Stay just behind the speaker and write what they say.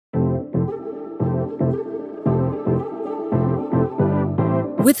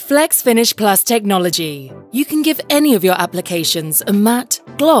With Flex Finish Plus technology, you can give any of your applications a matte,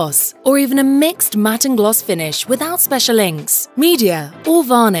 gloss, or even a mixed matte and gloss finish without special inks, media, or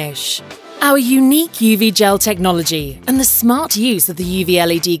varnish. Our unique UV gel technology and the smart use of the UV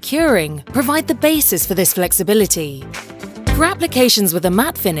LED curing provide the basis for this flexibility. For applications with a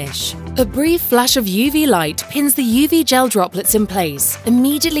matte finish, a brief flash of UV light pins the UV gel droplets in place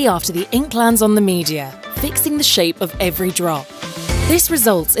immediately after the ink lands on the media, fixing the shape of every drop. This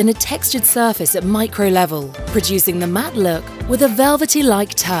results in a textured surface at micro level, producing the matte look with a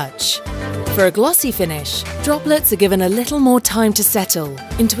velvety-like touch. For a glossy finish, droplets are given a little more time to settle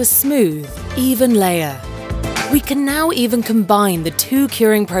into a smooth, even layer. We can now even combine the two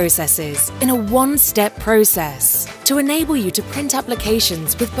curing processes in a one-step process to enable you to print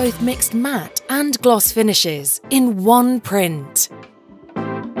applications with both mixed matte and gloss finishes in one print.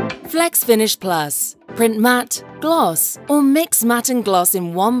 Flex Finish Plus. Print matte, gloss, or mix matte and gloss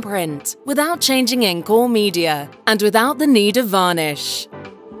in one print without changing ink or media and without the need of varnish.